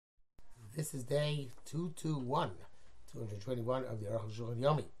This is day 221 of the Aruch HaShulchan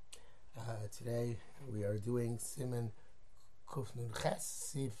Yomi. Today we are doing Siman Kuf Nun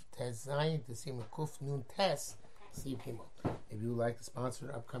Ches, Siv Tes Zayin, to Siman Kuf Nun Tes, Siv Himel. If you would like to sponsor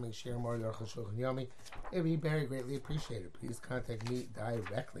an upcoming share more of the Aruch HaShulchan Yomi, it would be very greatly appreciated. Please contact me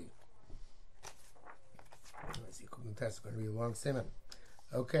directly. Let's see, Kuf Nun Tes is going to be a long Siman.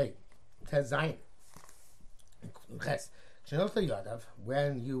 Okay, Tes Zayin, Kuf Nun Ches.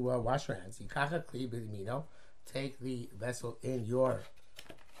 When you wash your hands, take the vessel in your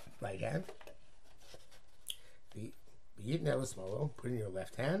right hand, put it in your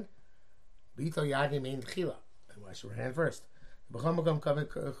left hand, and wash your hand first. And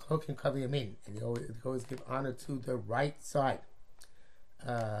you always give honor to the right side.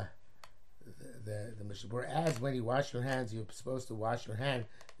 The Mishabur adds, when you wash your hands, you're supposed to wash your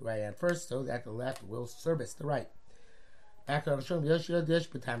right hand first, so that the left will service the right. Back to Rishon Yoshua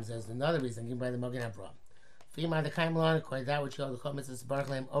Dishpatam says another reason given by the Magen Avraham. Fima the Kaimalon, according to that which you hold the Chol mitzvahs Baruch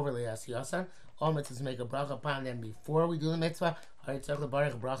Lehem overlay Asiyasan. All mitzvahs make a bracha upon them before we do the mitzvah. Alright, so the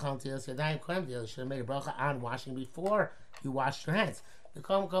Baruch bracha on Tilas Yadayim. Kohen you should have made a bracha on washing before you washed your hands. The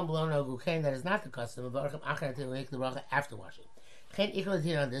Kom below no gukain, that is not the custom of Baruch Achar to make the bracha after washing. Chen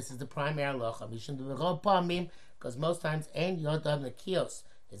Ikalatin on this is the primary halacha. We shouldn't do the Chol Pamim because most times Ein Yodav Nekios.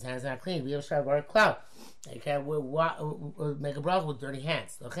 His hands are not clean. We have a Baruch cloud. You can't make a bracha with dirty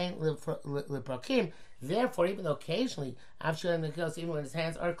hands. Therefore, even though occasionally, even when his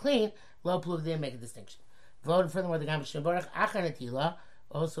hands are clean, lo pluv didn't make a distinction. Furthermore, the Gam Baruch Achar Netila.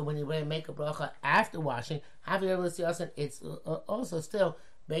 Also, when you make a bracha after washing, it's also still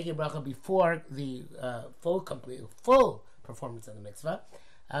making a bracha before the full performance of the mitzvah.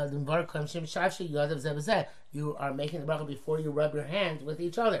 You are making the bracha before you rub your hands with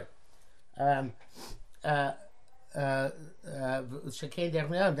each other. That's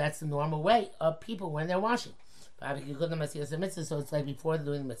the normal way of people when they're washing. So it's like before they're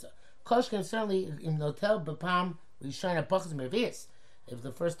doing the mitzvah. Certainly in the hotel, if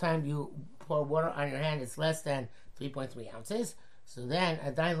the first time you pour water on your hand it's less than 3.3 ounces, so then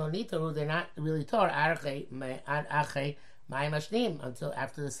they're not really tor until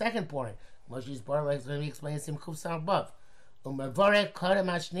after the second pouring. Moshe's bar is going to be explained in Kufsan above. And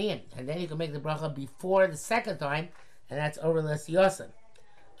then you can make the bracha before the second time, and that's over less yosin.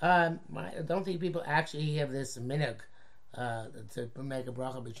 I don't think people actually have this minhag to make a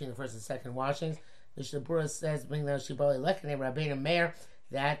bracha between the first and second washings. Mishnah Berurah says, bring the Shibbolei Lekhanei Rabbeinu Meir,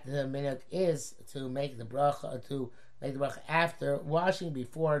 that the minhag is to make the bracha after washing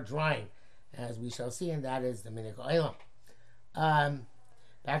before drying, as we shall see, and that is the minhag olam.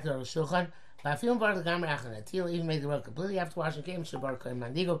 Back to the Shulchan. Even made the bracha completely after washing came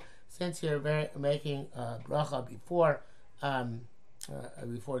since you're making bracha before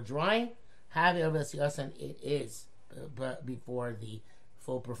drying, it is before the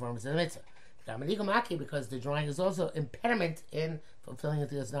full performance of the mitzvah. Because the drying is also impediment in fulfilling the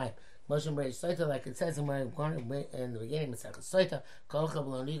Yosnaim. Like it says in the beginning,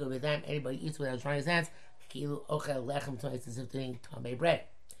 anybody eats without drying his hands, as if doing tamei bread.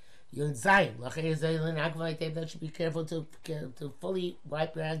 Yud Zayin, that should be careful to fully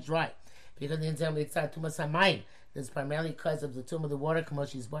wipe your hands dry. Because the Tumas this is primarily because of the tomb of the water,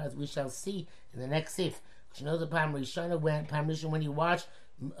 as we shall see in the next sif. When you wash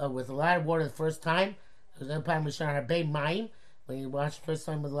with a lot of water the first time, when you wash the first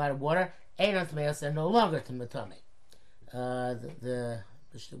time with a lot of water, and no longer to Matame.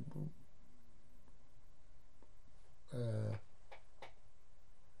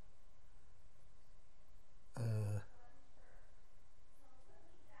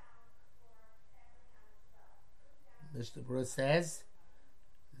 Mr. Berurah says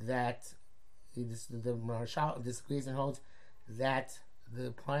that the Marshal disagrees and holds that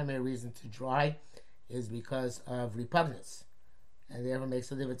the primary reason to dry is because of repugnance, and therefore makes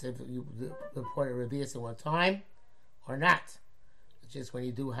a difference if you report a revius at one time or not. It's just when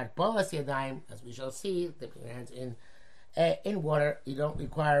you do hatpalas yadayim, as we shall see, dipping your hands in water, you don't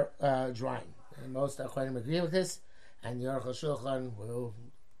require drying. And most Acharonim agree with this, and the Aruch HaShulchan will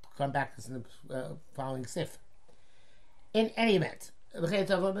come back to this in the following sif. In any event, as the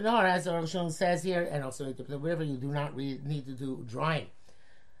Aruch HaShulchan says here, and also the river, you do not need to do drying,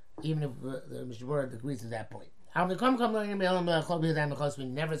 even if the Mishnah Berurah agrees to that point. We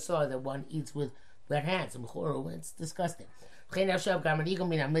never saw that one eats with wet hands. It's disgusting. Therefore,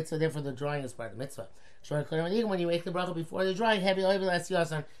 the drying is part of the mitzvah. When you make the bracha before the drying,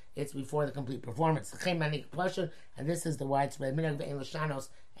 it's before the complete performance. And this is the widespread minhag,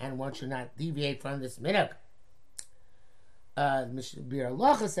 and one should not deviate from this minhag. Bir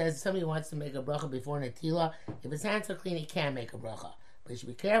Alocha says if somebody wants to make a bracha before Natila, if his hands are clean, he can make a bracha. But you should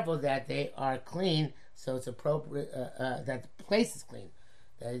be careful that they are clean, so it's appropriate that the place is clean.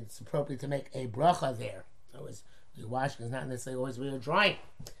 That it's appropriate to make a bracha there. Otherwise, your washing is not necessarily always where you're drying.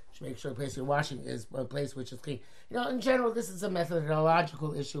 You should make sure the place you're washing is a place which is clean. In general, this is a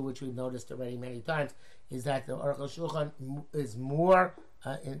methodological issue which we've noticed already many times. Is that the Aruch HaShulchan is more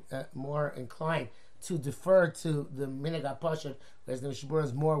inclined to defer to the Minhag HaPashut, whereas the Mishnah Berurah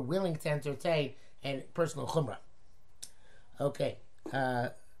is more willing to entertain and personal chumrah. Okay,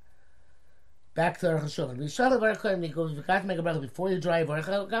 back to Aruch HaShulchan. We forgot to make a bracha before you dry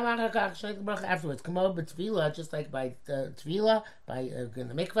bracha afterwards. Come over b'tefillah, just like by tefillah, by in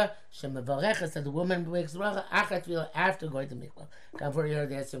the mikveh. Shem mevareches that the woman makes the bracha achar tefillah after going to mikveh. Come for your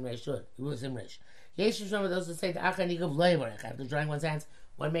that's Simresh. It was Simresh. Yesh Yishmar those who say the achar nigav lo yivarech after drying one's hands,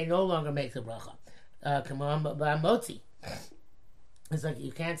 one may no longer make the bracha. Come on, motzi. It's like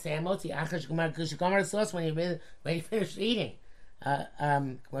you can't say motzi achar shkamar sauce when you finish eating. That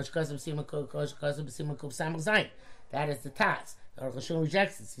is the Taz. The Aruch HaShulchan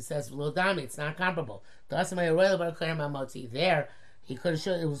rejects it. He says, it's not comparable. There, he could have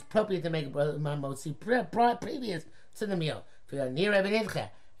shown it was appropriate to make a mamotzi previous to the meal.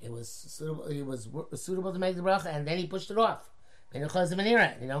 It was suitable to make the bracha, and then he pushed it off. You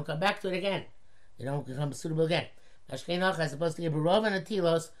don't come back to it again. You don't become suitable again. As opposed to Barov and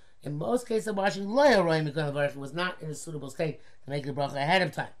Atilos, in most cases of washing, it was not in a suitable state to make the bracha ahead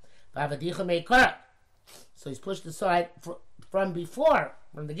of time. So he's pushed aside from before,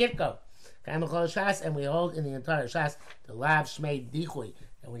 from the get-go. And we hold in the entire Shas the lav shmei dichui.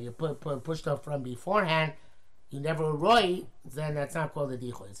 And when you pushed off from beforehand, you never roy, then that's not called a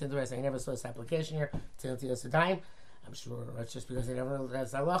dichui. It's interesting. I never saw this application here till the time. I'm sure that's just because I never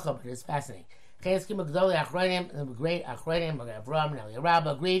that's halacha, but it's fascinating. The great Achronim, Avraham, and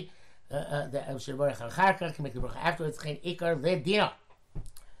Eliyarabba agreed that Shirbarach Acharka can make the bracha afterwards. Chen Ikar Ledina.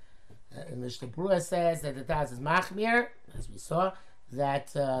 And the Mishnah Berurah says that the Taz is machmir, as we saw,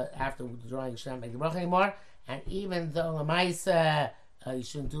 that after drawing you should not make the bracha anymore. And even though Lamaisa, you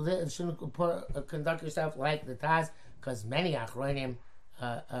shouldn't do this, you shouldn't conduct yourself like the Taz, because many Achronim,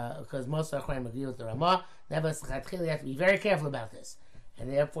 because most Achronim agree with the Ramah. Nevertheless, you have to be very careful about this. And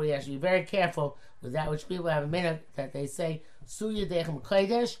therefore, you have to be very careful with that which people have a minute that they say, Suya Dechem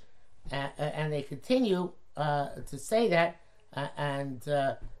Kodesh, and they continue to say that, and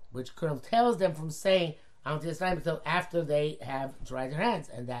which curtails them from saying until after they have dried their hands,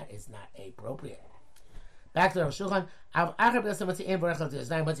 and that is not appropriate. Back to the Shulchan.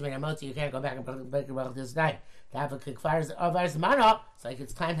 You can't go back and break the bracha this night. To have a kikfar of mana, it's like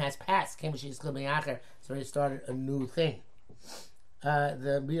its time has passed. So he started a new thing.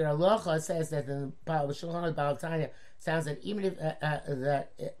 The Bir Alocha says that the Shulchan Baal Tanya sounds that even if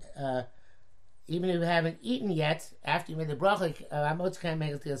even if you haven't eaten yet, after you made the bracha, Amotz can't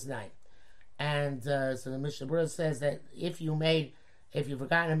make it till it's night. And so the Mishnah Berurah says that if you've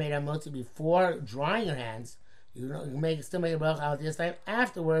forgotten to make Amotzi before drying your hands, you still make a bracha out this time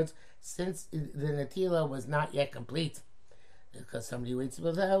afterwards, since the Natila was not yet complete. Because somebody who eats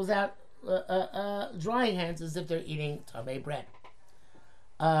without drying hands as if they're eating tamei bread.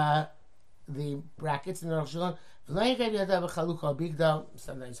 The brackets in the Aruch HaShulchan.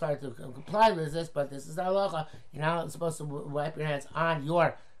 Sometimes it's hard to comply with this, but this is the halacha. You're not supposed to wipe your hands on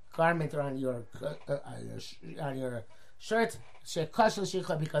your garment or on your shirt because it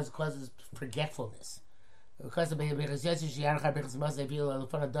causes forgetfulness. If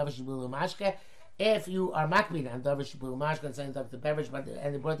you are makbid on davar shibul mashka and saying the beverage,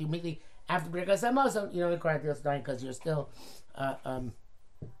 and they brought you immediately after Birkas Hamazon, you don't require the time because you're still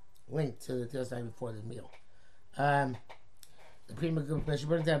linked to the time before the meal. The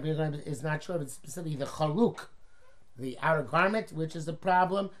Mishnah is not sure, but specifically the chaluk, the outer garment, which is a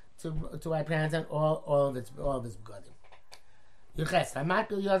problem to wipe your hands on all of its begadim. Yuches, Hamat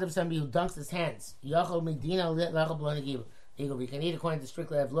bil yadav, somebody who dunks his hands. Yachol medina lechol b'lo negiv. He can eat according to strict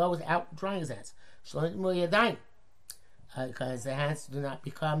law of law without drying his hands. Shlonit mu yadayim, because the hands do not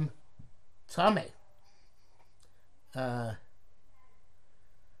become tamei. Not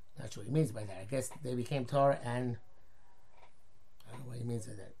sure what he means by that. I guess they became Torah, and I don't know what he means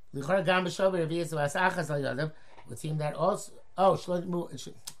by that. L'chor gam b'shover revius v'asachas al yadav would seem that also. Oh, shlonit mu. It's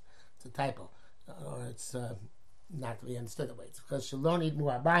a typo, or it's not to be understood that way. It's because shalonit mu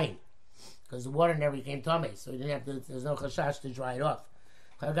abayim, because the water never became tamei, so you didn't have to. There's no chashash to dry it off.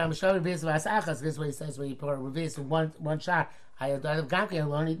 This is what he says when you pour revius in one shot. Ayadav gamke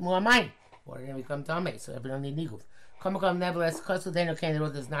shalonit mu amayim. Water never become tamei, so if you don't need niguv. Nevertheless, Kosu Deno Ken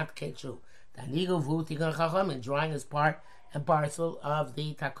does not get true. The Niguv Hu Tikkun Chacham, and drying is part and parcel of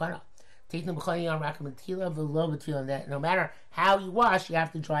the takana. That no matter how you wash, you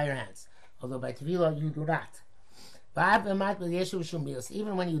have to dry your hands. Although by tefillah you do not.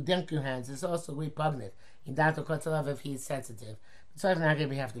 Even when you dunk your hands, it's also repugnant. In Dato Kotzelov, if he's sensitive, it's not going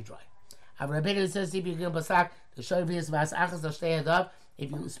to have to dry.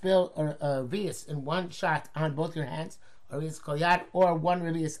 If you spill a revius in one shot on both your hands, or one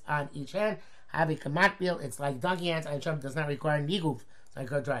revius on each hand, have a kamatbil, it's like donkey hands, and Trump does not require niguv, so I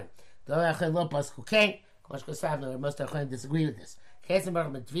could dry. Most disagree with this.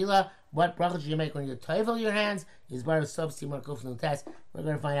 What brachas you make when you toivel your hands is bar sof simar kufnun test. We're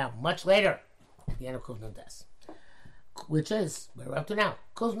going to find out much later at the end of kufnun test, which is where we're up to now.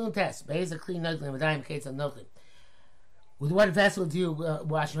 Kufnun test, basically nothing with dime case of nothing. With what vessel do you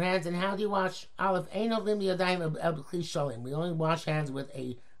wash your hands, and how do you wash? Aleph eino lim yadayim el b'kli sholim. We only wash hands with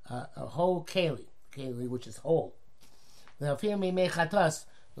a whole keli, which is whole. Now, if you may make chatos,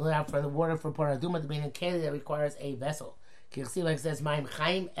 you look out for the water for paraduma to be in a keli that requires a vessel. Kirsi, like says, Maim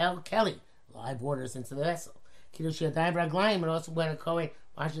Chaim El Keli, live waters into the vessel. Kiddush Yadayim Raglayim, and also when a Kohen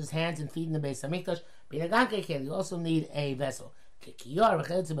washes his hands and feet in the Beis Hamikdash, B'inaganke Keli, you also need a vessel.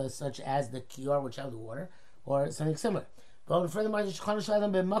 Kiyar, such as the kiyar which held the water, or something similar. But furthermore, a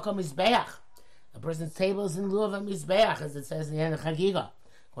person's table is in lieu of a mizbeach, as it says in the end of Chagiga.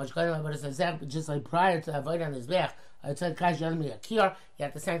 Just like prior to avoid on the mizbeach, I said, you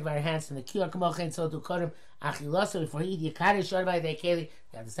have to sanctify your hands from the kiyar. So to Kodim Achiloso, before you eat your kaddish, short by the keli, you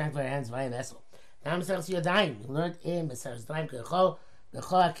have to sanctify your hands by a vessel. Now, Mesach Yadayim, you learned in Mesach Yadayim Kechol, the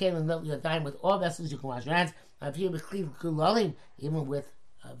Chol HaKelim, Yadayim, with all vessels you can wash your hands. Even with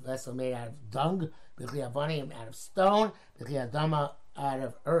a vessel made out of dung, Avonim out of stone, Adama out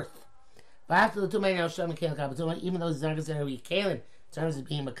of earth. Even though it's not considered to be kelim in terms of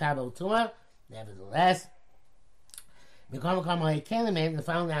being makabel tuma, nevertheless, the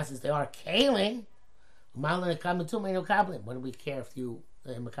final analysis they are kelim. What do we care if you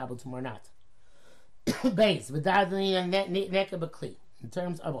makabel tuma or not? Base, in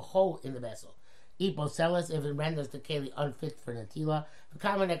terms of a hole in the vessel. Ipocelis, if it renders the keli unfit for natila. The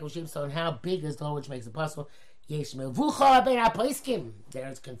common neck of sheepstone, how big is the hole which makes it possible? There is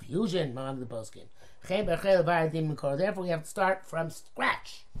confusion among the poskim. Therefore, we have to start from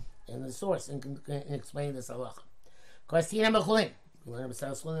scratch in the source and explain this halacha.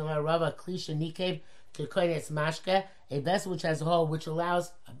 A vessel which has a hole which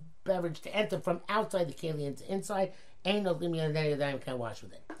allows a beverage to enter from outside the keli into inside. Ain't no limit that you can't wash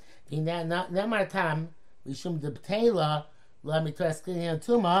with it.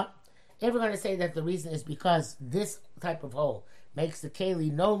 If we're going to say that the reason is because this type of hole makes the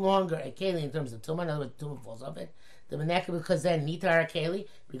keli no longer a keli in terms of tumah, in other words, tumah falls off it. The meneka, because then nitar a keli,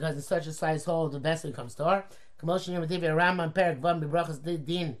 because in such a size hole the vessel becomes tar. Commotion in the Rambam Perak Vam Bibrachas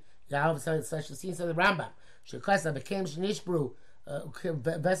Din Yahov such a scene. So the Rambam Shekasa became Shnishbru.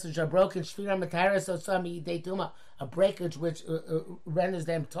 Vessels are broken. Shvira Mataris Osami De Tuma, a breakage which renders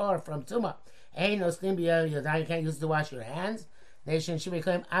them tar from Tuma. Ain't no stimbia, you can't use it to wash your hands. Nation should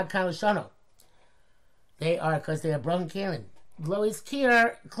become Ad Kalashano. They are because they are broken kalim. Lois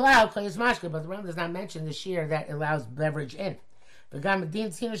Kier Cloud Klayas Mashka, but the Ram does not mention the shear that allows beverage in. The Gamadin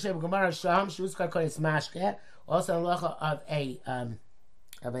Tinashab Gemara Sham Shuskar Klayas Mashka, also a locha of a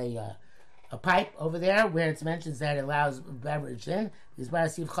pipe over there where it mentions that it allows beverage in. These by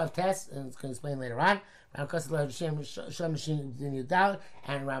Siv Chav test, and it's going to explain later on. And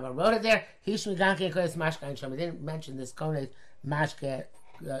Rabbi wrote it there. He didn't mention this Kone Mashke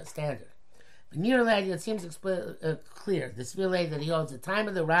standard. But near lady, it seems clear. The Svir lady that he holds the time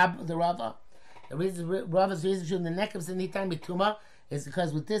of the Rava. The reason Rava's reason from the neck of Sinitan Bituma is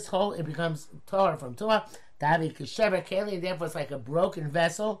because with this hole it becomes tar from Tuma. Davi Kesheber Keli, and therefore it's like a broken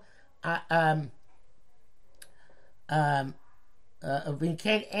vessel. But if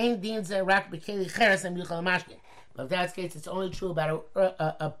that's the case, it's only true about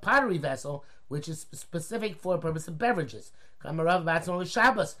a pottery vessel, which is specific for the purpose of beverages. Like Ram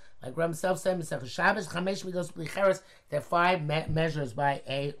himself said, there are 5 measures by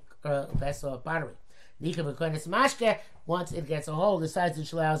a vessel of pottery. Once it gets a hole, the size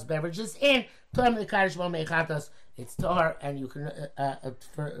which allows beverages in, it's tar, and you can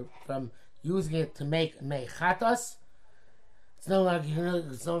from using it to make mechatos. It's no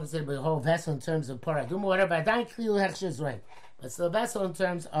longer considered a whole vessel in terms of paradum or whatever. But still a vessel in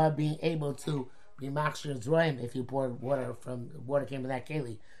terms of being able to be machshir zroim if you pour water came in that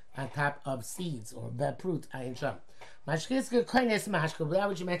keli on top of seeds or fruit. Ayin sham. Mashkiska koines mashka, that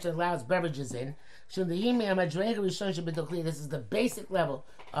which you mentioned allows beverages in. This is the basic level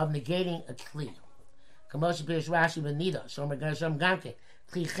of negating a kli. Kamosha Pirish Rashi Benida, Shomer Gershom Gamke,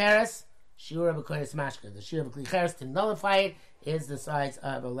 Kli Cheres, Shiur B'Kodesh Mashka. The Shiur of Kli Cheres, to nullify it, is the size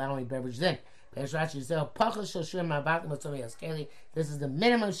of allowing beverages in. Pirish Rashi Zel, Pachel Shel Shiur Ma'abat Motzomei Askeli. This is the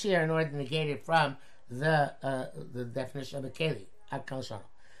minimum shear in order to negate it from the definition of a keli. Akal Shana.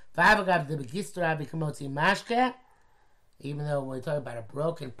 V'avagav the Begistra B'Kamotzi Mashke. Even though when we talk about a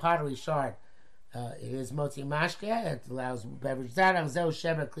broken pottery shard, it is motzi mashke. It allows beverage that. That's a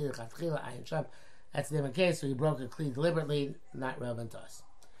different case. So he broke a kli deliberately, not relevant to us.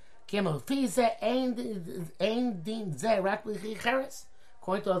 According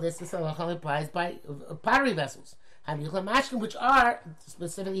to all this, this halacha applies by pottery vessels, which are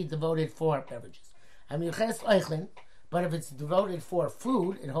specifically devoted for beverages. But if it's devoted for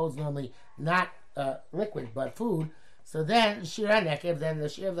food, it holds normally not liquid but food. So then shira nekev, then the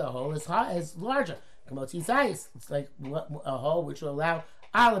shear of the hole is larger. Kamotzi zayis, it's like a hole which will allow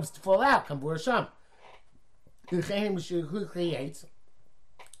olives to fall out. Kambur sham. If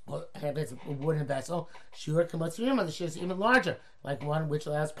it's a wooden vessel, shura kamotzi rima, the shear is even larger, like one which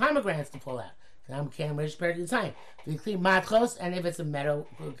allows pomegranates to fall out. And if it's a metal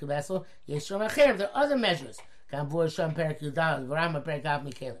vessel, there are other measures. Kambur sham perik yudal, v'rama perik av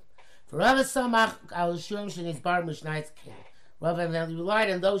mikelim. For Rav Samach, al shurim shenis bar mishnayis kelim. Rav relied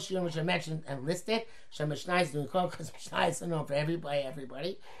on those shurim which are mentioned and listed. Shem mishnayis doing call because mishnayis are known for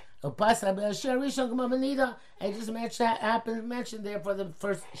everybody. Upas abel shir rishon g'ma benida. I just mentioned there for the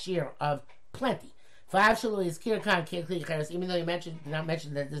first shir of plenty. Five shalu is kirkan kekli cheres. Even though you did not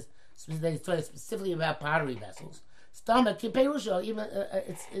mention that this is specifically about pottery vessels. Stomach kiperusho. Even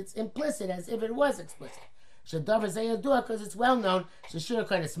it's implicit as if it was explicit. Because it's well known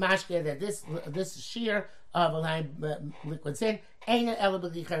that this shear of allowing liquids in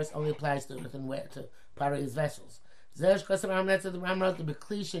only applies to earthenware, to pottery vessels. In a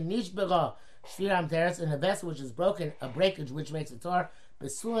vessel which is broken, a breakage which makes it tar, and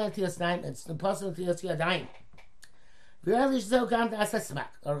it's impossible to Yadayim. Rosh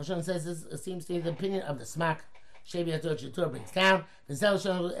says this seems to be the opinion of the smak. Shevi Atur brings down, and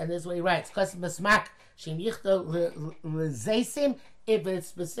this is what he writes. If it's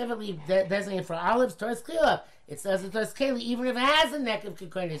specifically designated for olives, Torres Kila, it says it Torres Kila, even if it has a neck of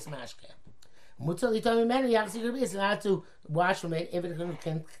Kikonis Mashke. Mutali told me many Yaksi not to wash from it if it can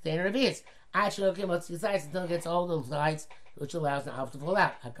contain Rabias. I should okay what's sides until it gets all those sides, which allows the olive to fall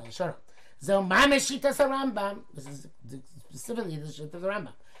out. So Mameshita Rambam, this is specifically the shit of the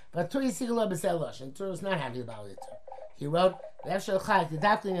Rambam. But Turi Sigalo Beselosh, and Turi was not happy about it. He wrote, the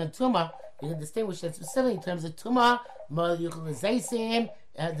doctrine of Tuma, you can distinguish that specifically in terms of Tuma, the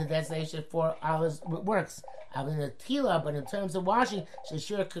designation for olives works. In the Tila, but in terms of washing,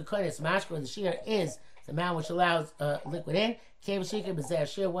 Shashir Kukonis Mashko, the shear is the amount which allows liquid in. Kavashika Bezer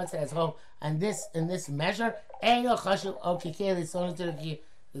shear once it has hole, and this in this measure, Eno Chashu Okikeli, so into the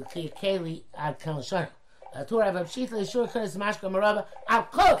Kikeli ad Kalashana. Torah of Abshita, Shur Kukonis Mashko Maraba, Al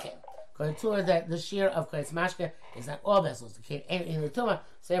Kokin. According to that the shear of Kukonis Mashka is not all vessels, in the Tuma.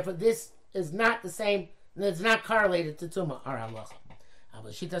 So therefore, this is not the same, it's not correlated to Tuma or Halacha.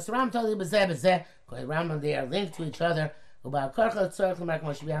 Shitas Ram totally bezeh bezeh. Ram and they are linked to each other. You have to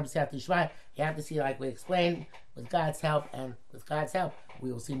see, like we explained, with God's help, and with God's help,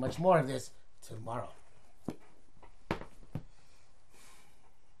 we will see much more of this tomorrow.